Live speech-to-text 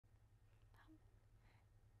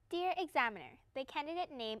Dear examiner, the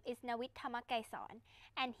candidate name is Navit Thamakaison,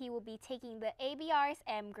 and he will be taking the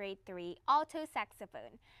ABRSM Grade 3 Alto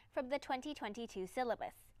Saxophone from the 2022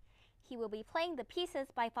 syllabus. He will be playing the pieces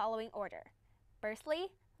by following order. Firstly,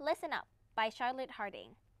 Listen Up by Charlotte Harding.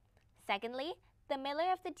 Secondly, The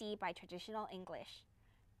Miller of the Dee by Traditional English.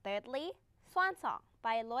 Thirdly, Swan Song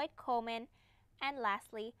by Lloyd Coleman. And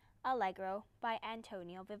lastly, Allegro by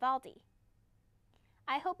Antonio Vivaldi.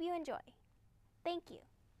 I hope you enjoy. Thank you.